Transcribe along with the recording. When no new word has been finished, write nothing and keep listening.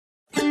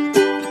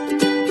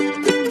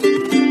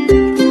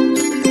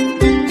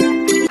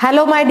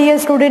Hello my dear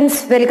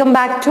students, welcome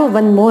back to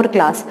one more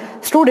class.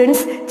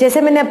 Students,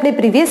 जैसे मैंने अपने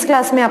previous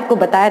class में आपको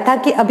बताया था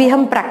कि अभी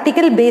हम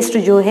प्रैक्टिकल बेस्ड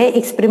जो है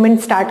एक्सपेरिमेंट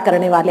स्टार्ट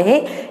करने वाले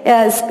हैं।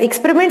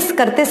 एक्सपेरिमेंट्स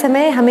करते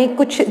समय हमें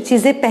कुछ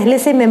चीज़ें पहले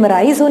से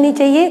मेमोराइज होनी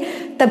चाहिए,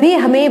 तभी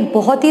हमें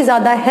बहुत ही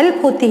ज़्यादा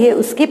हेल्प होती है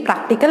उसकी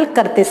प्रैक्टिकल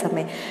करते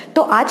समय।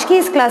 तो आज की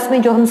इस क्लास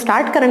में जो हम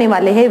स्टार्ट करने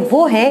वाले हैं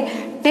वो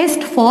है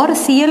test for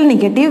Cl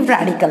negative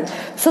radical.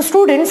 So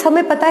students,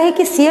 हमें पता है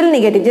कि Cl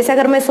नेगेटिव, जैसे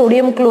अगर मैं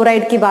सोडियम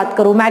क्लोराइड की बात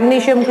करूं,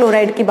 मैग्नीशियम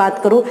क्लोराइड की बात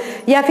करूं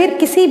या फिर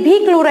किसी भी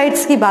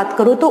क्लोराइड्स की बात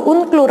करूं, तो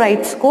उन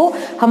क्लोराइड्स को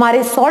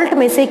हमारे सॉल्ट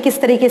में से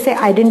किस तरीके से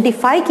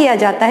आइडेंटिफाई किया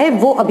जाता है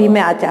वो अभी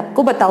मैं आज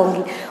आपको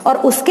बताऊंगी। और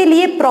उसके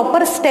लिए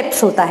प्रॉपर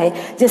स्टेप्स होता है।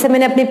 जैसे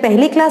मैंने अपनी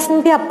पहली क्लास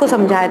में भी आपको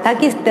समझाया था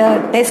कि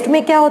टेस्ट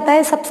में क्या होता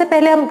है। सबसे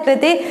पहले हम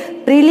कहते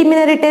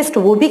प्रीलिमिनरी टेस्ट,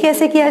 वो भी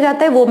कैसे किया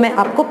जाता है वो मैं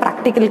आपको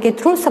प्रैक्टिकल के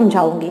थ्रू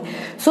समझाऊंगी।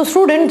 सो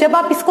स्टूडेंट, जब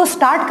आप इसको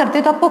स्टार्ट करते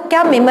हैं तो आपको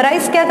क्या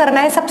मेमोराइज क्या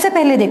करना है। सबसे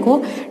पहले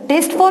देखो,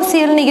 टेस्ट फॉर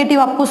Cl नेगेटिव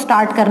आपको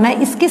स्टार्ट करना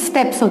है। इसकी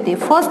स्टेप्स होती है।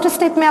 फर्स्ट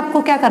स्टेप में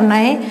आपको क्या करना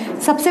है,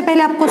 सबसे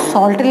पहले आपको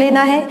सॉल्ट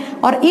लेना है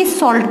और इस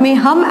सॉल्ट में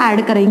हम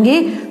ऐड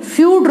करेंगे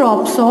few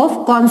drops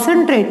of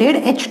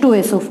concentrated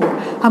H2SO4।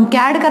 हम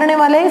क्या ऐड करने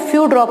वाले हैं,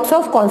 few drops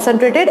of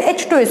concentrated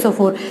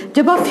H2SO4।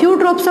 जब आप few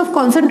drops of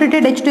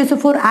concentrated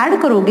H2SO4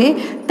 add करोगे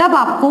तब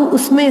आपको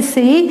उसमें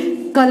से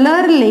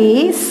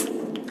कलरलेस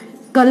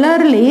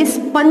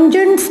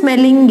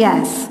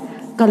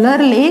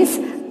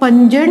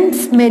पंजेंट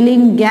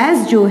स्मेलिंग गैस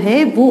जो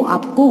है वो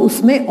आपको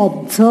उसमें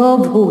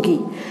ऑब्जर्व होगी।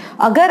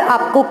 अगर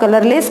आपको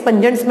कलरलेस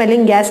पंजेंट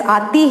स्मेलिंग गैस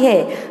आती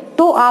है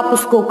तो आप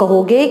उसको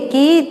कहोगे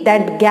कि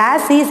that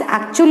gas is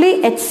actually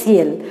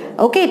HCl।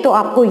 Okay, तो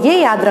आपको ये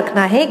याद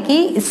रखना है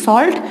कि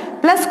सॉल्ट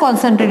प्लस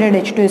कॉन्सेंट्रेटेड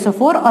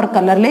H2SO4 और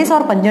कलरलेस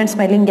और पंजेंट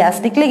स्मेलिंग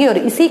गैस निकलेगी और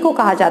इसी को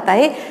कहा जाता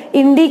है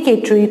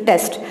indicatory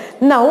test.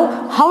 Now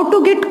how to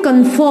get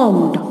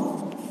confirmed.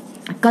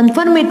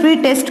 Confirmatory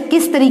test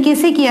किस तरीके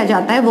से किया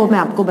जाता है वो मैं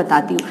आपको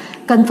बताती हूँ।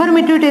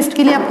 कंफर्मेटरी टेस्ट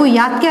के लिए आपको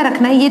याद क्या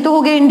रखना है, ये तो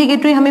हो गया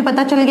इंडिकेटरी, हमें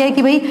पता चल गया है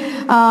कि भाई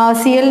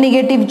Cl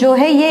नेगेटिव जो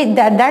है ये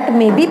that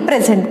may be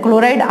present,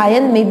 chloride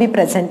ion may be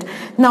present.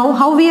 Now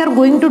how we are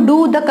going to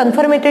do the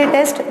confirmatory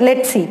test,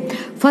 let's see.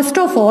 First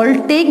of all,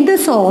 take the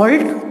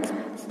salt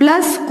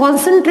plus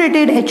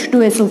concentrated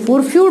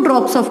H2SO4, few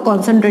drops of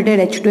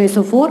concentrated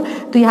H2SO4।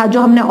 तो यहाँ जो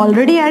हमने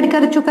already add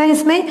कर चुका है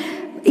इसमें।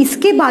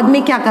 इसके बाद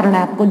में क्या करना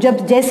है आपको,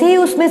 जब जैसे ही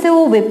उसमें से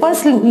वो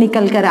वेपर्स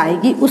निकल कर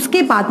आएगी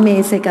उसके बाद में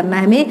ऐसे करना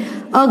है हमें,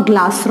 a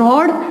glass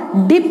rod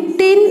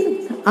dipped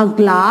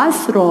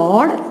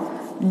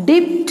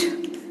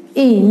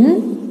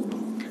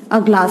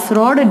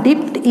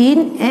in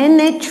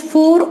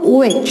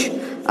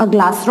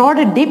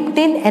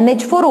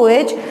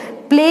NH4OH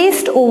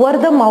placed over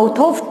the mouth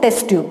of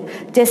test tube.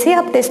 जैसे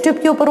आप टेस्ट ट्यूब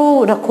के ऊपर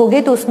वो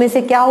रखोगे तो उसमें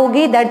से क्या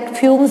होगी, दैट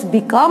फ्यूम्स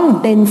बिकम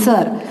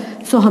डेंसर।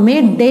 सो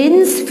हमें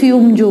डेंस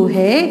फ्यूम जो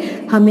है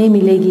हमें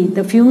मिलेगी,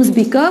 the fumes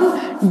become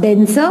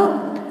denser,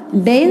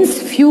 dense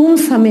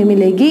fumes हमें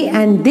मिलेगी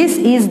and this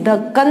is the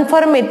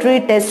confirmatory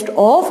test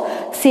of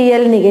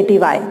Cl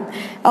negative ion.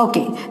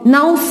 Okay,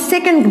 now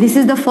second, this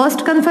is the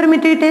first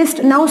confirmatory test.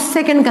 Now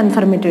second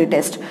confirmatory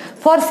test.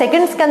 For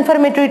second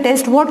confirmatory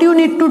test, what you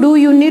need to do,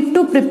 you need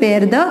to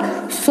prepare the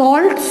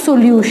salt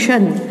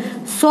solution.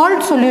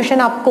 Salt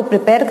solution आपको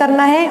prepare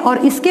करना है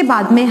और इसके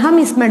बाद में हम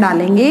इसमें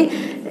डालेंगे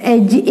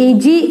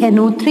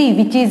AgNO3,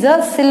 which is a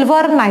silver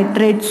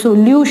nitrate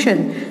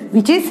solution,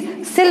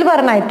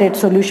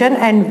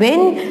 and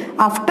when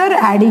after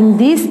adding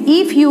this,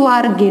 if you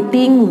are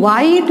getting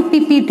white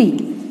PPT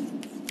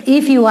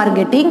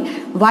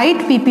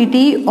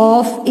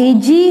of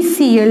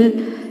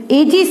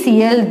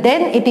AgCl,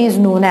 then it is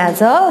known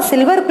as a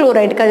silver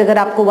chloride का अगर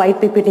आपको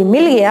white PPT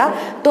मिल गया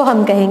तो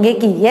हम कहेंगे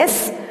कि yes,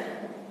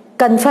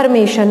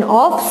 confirmation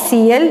of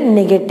Cl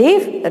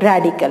negative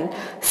radical.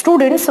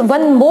 Students,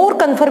 one more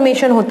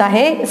confirmation होता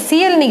है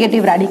Cl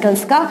नेगेटिव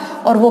रेडिकल्स का,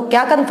 और वो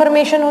क्या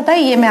कंफर्मेशन होता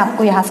है ये मैं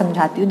आपको यहाँ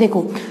समझाती हूँ।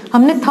 देखो,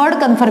 हमने थर्ड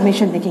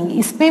कंफर्मेशन देखेंगे।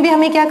 इसमें भी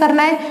हमें क्या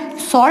करना है,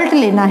 सॉल्ट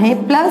लेना है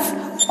प्लस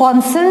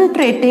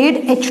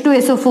कॉन्सेंट्रेटेड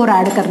H2SO4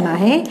 ऐड करना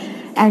है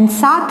एंड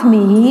साथ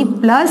में ही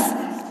plus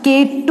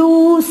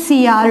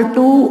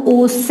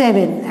K2Cr2O7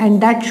 and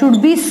that should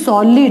be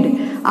solid.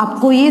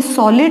 आपको ये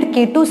सॉलिड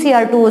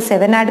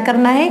K2Cr2O7 ऐड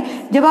करना है।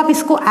 जब आप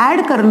इसको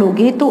ऐड कर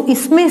लोगे तो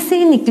इसमें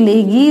से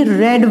निकलेगी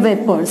red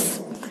vapours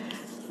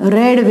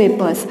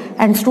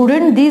and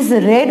student, these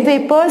red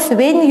vapors,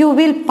 when you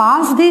will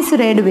pass these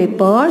red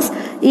vapors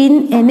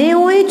in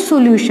NaOH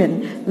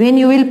solution,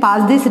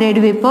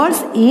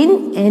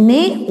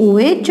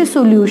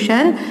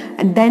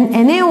 then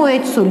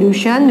NaOH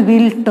solution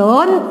will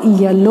turn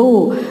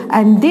yellow,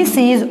 and this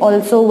is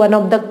also one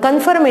of the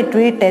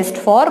confirmatory test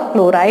for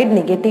chloride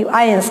negative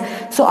ions.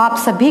 So आप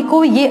सभी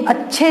को ये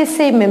अच्छे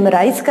से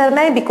memorise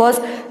करना है, because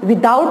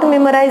without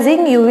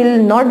memorizing you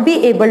will not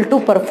be able to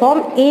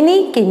perform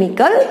any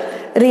chemical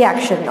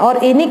reaction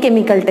or any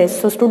chemical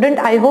test. So student,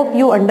 I hope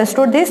you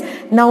understood this.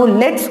 Now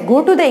let's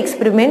go to the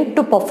experiment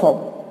to perform.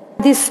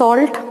 This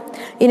salt,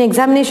 in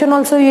examination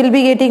also you will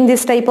be getting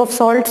this type of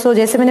salt. सो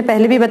जैसे मैंने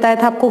पहले भी बताया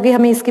था आपको कि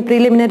हमें इसकी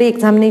प्रीलिमिनरी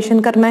एग्जामिनेशन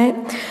करना है.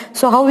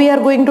 So how we are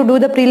going to do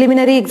the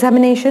preliminary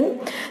examination.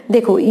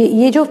 देखो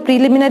ये जो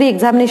प्रीलिमिनरी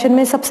एग्जामिनेशन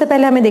में सबसे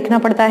पहले हमें देखना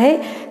पड़ता है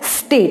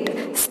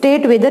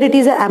state whether it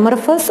is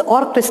amorphous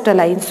और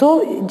crystalline.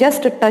 So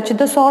just touch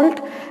the salt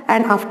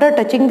and after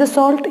touching the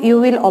salt you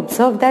will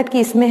observe that कि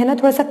इसमें है ना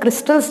थोड़ा सा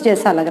क्रिस्टल्स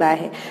जैसा लग रहा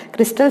है.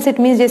 क्रिस्टल्स इट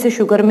मीन्स जैसे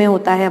शुगर में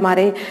होता है,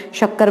 हमारे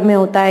शक्कर में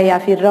होता है, या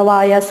फिर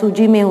रवा या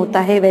सूजी में होता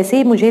है, वैसे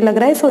ही मुझे लग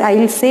रहा है. सो I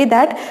will say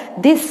that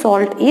this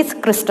salt is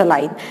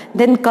crystalline.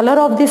 Then colour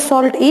of this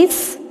salt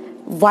is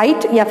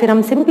white, या फिर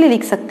हम सिंपली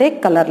लिख सकते हैं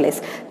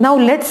colourless. Now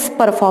let's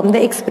perform the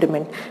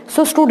experiment.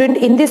 So student,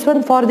 in this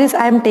one, for this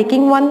I am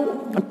taking one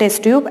test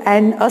tube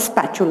and a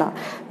spatula.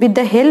 With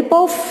the help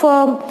of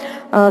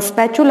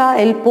spatula,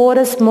 I'll pour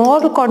a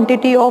small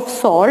quantity of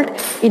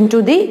salt into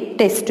the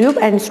test tube,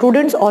 and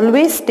students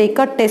always take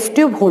a test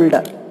tube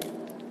holder.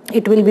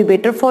 It will be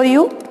better for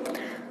you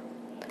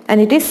and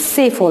it is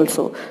safe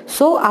also.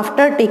 So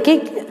after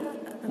taking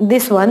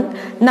this one,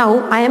 now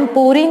I am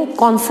pouring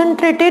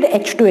concentrated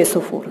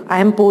H2SO4. I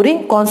am pouring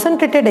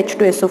concentrated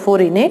H2SO4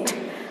 in it.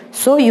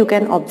 So you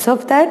can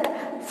observe that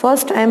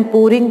first I am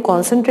pouring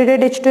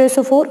concentrated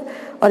H2SO4.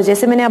 और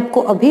जैसे मैंने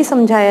आपको अभी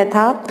समझाया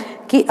था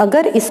कि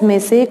अगर इसमें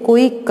से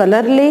कोई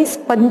कलरलेस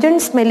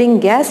पंजेंट स्मेलिंग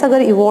गैस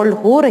अगर इवॉल्व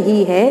हो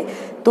रही है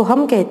तो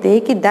हम कहते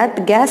हैं कि that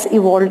gas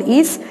evolve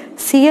is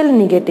Cl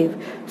negative.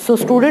 So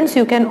students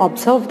you can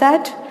observe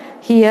that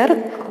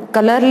here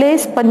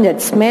colourless pungent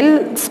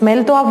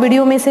smell तो आप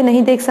वीडियो में से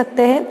नहीं देख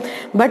सकते हैं,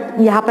 बट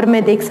यहाँ पर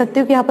मैं देख सकती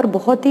हूँ कि यहाँ पर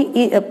बहुत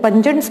ही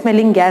पंजेंट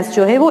स्मेलिंग गैस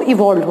जो है वो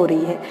इवॉल्व हो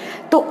रही है.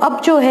 तो अब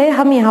जो है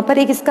हम यहाँ पर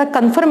एक इसका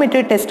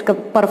कंफर्मेटरी टेस्ट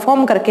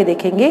परफॉर्म करके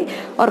देखेंगे.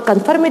 और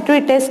कंफर्मेटरी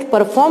टेस्ट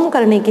परफॉर्म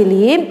करने के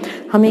लिए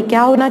हमें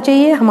क्या होना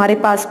चाहिए, हमारे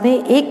पास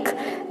में एक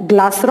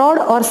ग्लास रॉड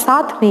और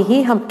साथ में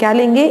ही हम क्या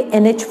लेंगे,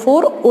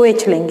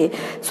 NH4OH लेंगे.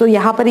 सो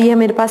यहाँ पर ये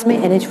मेरे पास में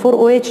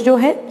NH4OH जो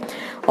है,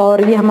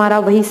 और ये हमारा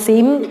वही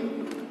सेम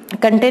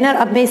कंटेनर.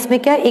 अब मैं इसमें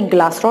क्या, एक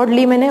ग्लास रॉड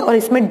ली मैंने और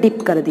इसमें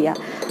डिप कर दिया.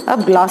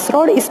 अब ग्लास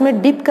रॉड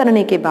इसमें डिप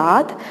करने के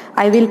बाद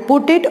I will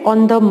put it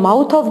on the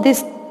mouth of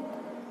this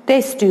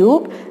test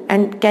tube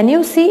and can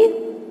you see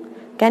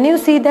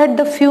that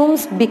the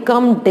fumes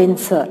become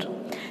denser.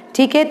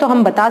 ठीक है, तो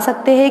हम बता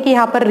सकते हैं कि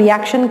यहाँ पर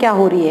रिएक्शन क्या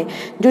हो रही है.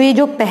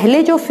 जो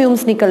पहले जो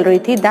फ्यूम्स निकल रही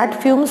थी that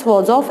fumes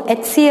was of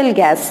HCl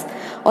gas,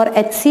 और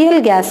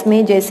HCl गैस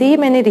में जैसे ही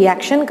मैंने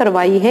रिएक्शन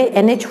करवाई है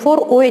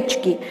NH4OH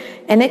की,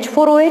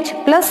 NH4OH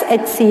plus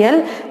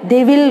HCl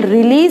they will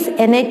release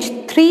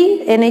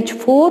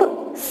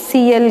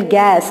NH4Cl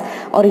gas.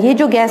 और ये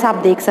जो गैस आप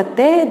देख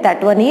सकते हैं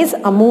that one is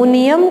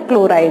ammonium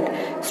chloride.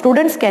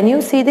 Students can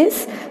you see this.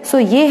 सो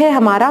ये है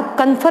हमारा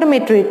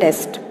कंफर्मेटरी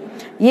टेस्ट.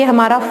 ये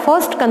हमारा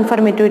फर्स्ट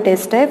कंफर्मेटरी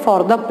टेस्ट है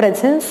for the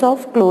presence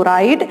of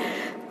chloride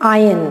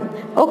ion.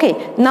 Okay,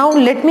 now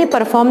let me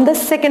perform the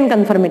second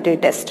confirmatory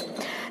test.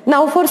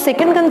 Now for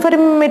second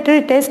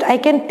confirmatory test I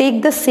can take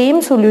the same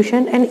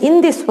solution, and in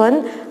this one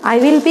I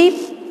will be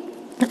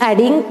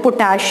adding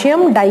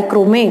potassium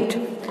dichromate.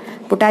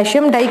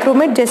 Potassium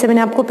dichromate जैसे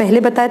मैंने आपको पहले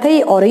बताया था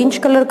ये orange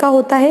colour का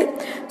होता है.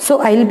 सो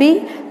I will be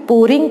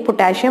pouring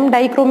potassium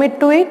dichromate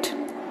to it.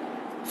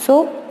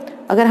 सो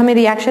अगर हमें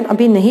रिएक्शन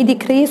अभी नहीं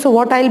दिख रही है, so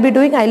what I will be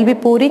doing, I will be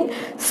pouring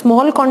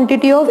small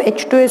quantity of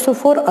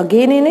H2SO4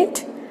 again in it,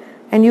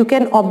 and you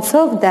can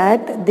observe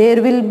that there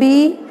will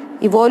be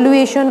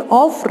evolution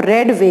of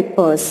red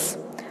vapours.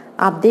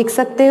 आप देख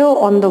सकते हो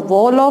on the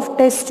wall of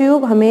test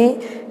tube हमें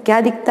क्या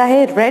दिखता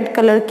है, red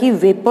colour की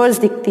vapours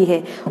दिखती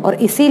है. और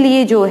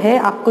इसीलिए जो है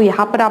आपको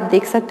यहाँ पर आप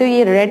देख सकते हो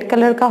ये रेड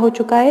कलर का हो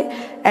चुका है.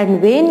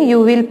 And when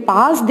you will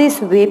pass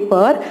this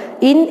vapour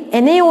in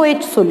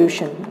NaOH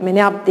solution, मैंने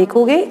आप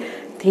देखोगे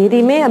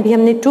थ्योरी में अभी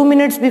हमने 2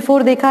 मिनट्स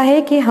बिफोर देखा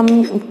है कि हम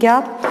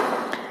क्या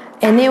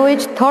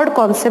NaOH थर्ड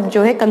कॉन्सेप्ट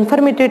जो है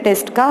कंफर्मेटरी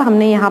टेस्ट का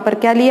हमने यहाँ पर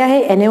क्या लिया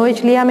है,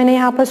 NaOH लिया मैंने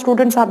यहाँ पर.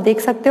 स्टूडेंट्स आप देख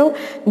सकते हो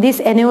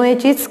this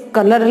NaOH is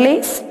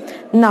colourless.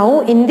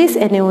 Now in this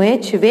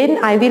NaOH when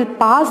I will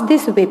pass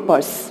these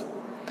vapors,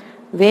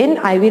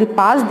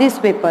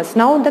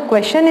 now the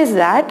question is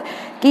that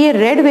कि ये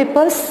red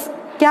vapors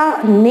क्या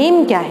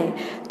नेम क्या है.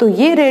 तो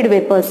ये red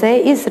vapors है,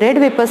 इस red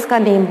vapors का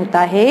नेम होता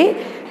है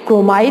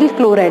क्रोमाइल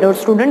क्लोराइड. और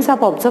स्टूडेंट्स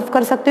आप ऑब्जर्व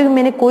कर सकते हो कि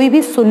मैंने कोई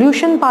भी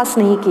सॉल्यूशन पास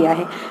नहीं किया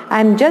है,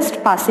 I am just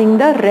passing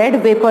the red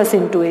vapours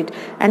into it.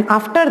 And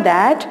after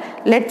that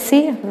let's see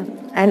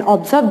and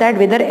observe that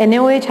whether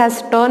NaOH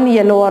has turn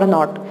yellow और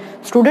नॉट.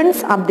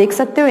 स्टूडेंट्स आप देख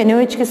सकते हो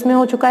NaOH किस में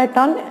हो चुका है,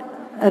 टर्न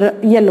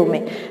येलो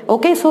में.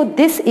 Okay, so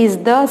this is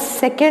the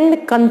second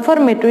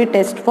confirmatory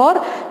test for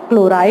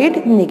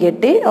chloride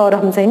negative, और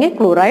हम कहेंगे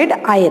chloride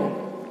ion.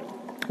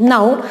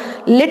 Now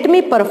let me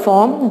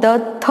perform the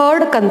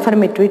third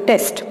confirmatory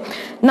test.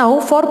 Now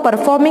for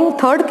performing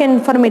third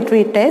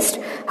confirmatory test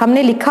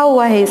हमने लिखा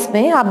हुआ है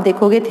इसमें, आप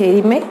देखोगे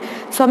थ्योरी में.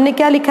 सो हमने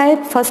क्या लिखा है,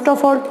 first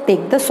of all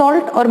take the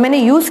salt, और मैंने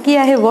यूज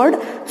किया है वर्ड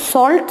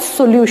सॉल्ट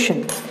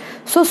सॉल्यूशन.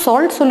 सो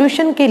सॉल्ट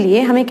सॉल्यूशन के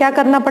लिए हमें क्या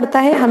करना पड़ता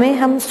है,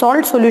 हम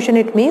सॉल्ट सॉल्यूशन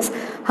इट मीन्स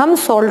हम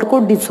सॉल्ट को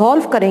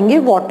डिसॉल्व करेंगे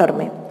वाटर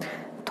में.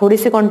 थोड़ी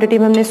सी क्वांटिटी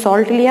में हमने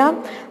सॉल्ट लिया,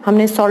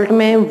 हमने सॉल्ट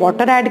में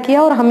वाटर ऐड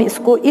किया और हम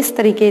इसको इस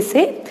तरीके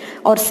से,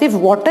 और सिर्फ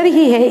वाटर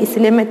ही है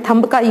इसलिए मैं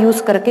थंब का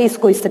यूज करके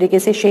इसको इस तरीके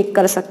से शेक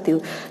कर सकती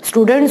हूँ।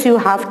 Students you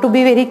have to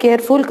be very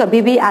careful,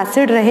 कभी भी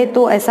एसिड रहे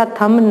तो ऐसा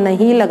थंब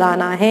नहीं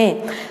लगाना है।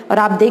 और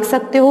आप देख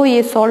सकते हो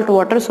ये सॉल्ट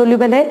वाटर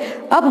सोल्यूबल है।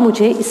 अब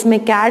मुझे इसमें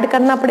क्या ऐड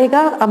करना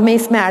पड़ेगा, अब मैं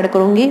इसमें ऐड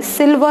करूंगी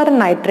सिल्वर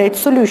नाइट्रेट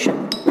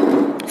सोल्यूशन।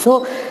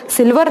 सो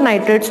सिल्वर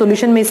नाइट्रेट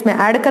सॉल्यूशन में इसमें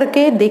ऐड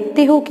करके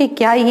देखती हूँ कि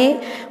क्या ये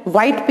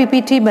व्हाइट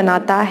पीपीटी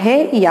बनाता है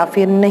या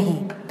फिर नहीं।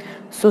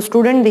 सो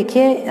स्टूडेंट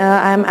देखिए,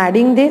 I am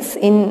adding this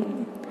in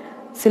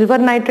silver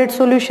nitrate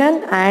solution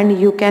and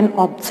you can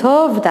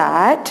observe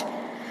that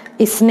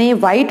इसने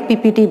व्हाइट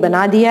पीपीटी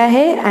बना दिया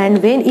है। And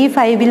when if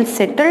I will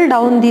settle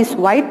down this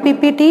white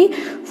PPT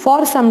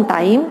for some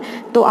time,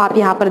 तो आप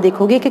यहाँ पर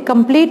देखोगे कि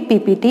कंप्लीट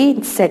पीपीटी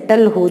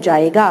सेटल हो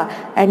जाएगा।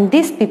 And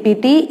this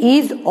PPT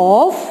is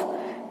of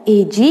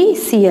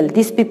AgCl,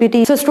 this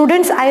PPT. So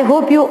students, I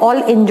hope you all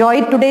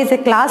enjoyed today's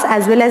class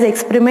as well as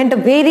experiment,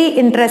 very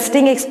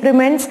interesting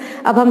experiments.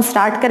 अब हम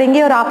स्टार्ट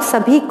करेंगे और आप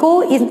सभी को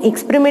इन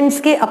experiments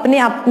के अपने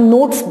आप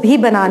notes भी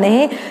बनाने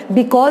हैं,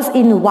 because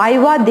in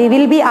Viva they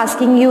will be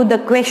asking you the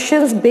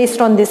questions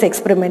based on this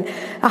experiment.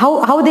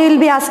 How they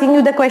will be asking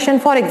you the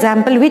question, for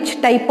example, which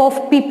type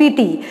of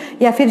PPT,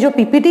 या फिर जो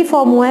PPT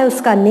फॉर्म हुआ है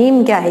उसका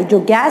name क्या है, जो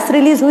gas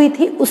release हुई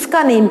थी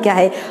उसका नेम क्या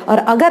है।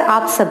 और अगर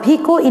आप सभी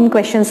को इन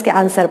क्वेश्चंस के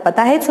आंसर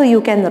पता है, so you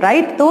can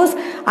write those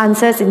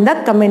answers in the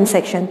comment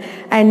section.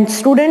 And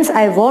students,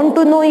 I want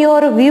to know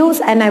your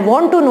views and I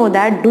want to know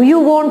that do you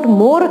want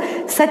more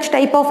such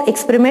type of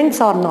experiments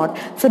or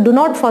not. So do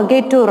not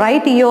forget to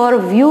write your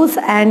views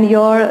and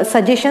your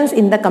suggestions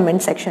in the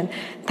comment section.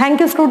 Thank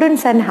you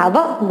students and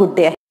have a good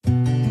day.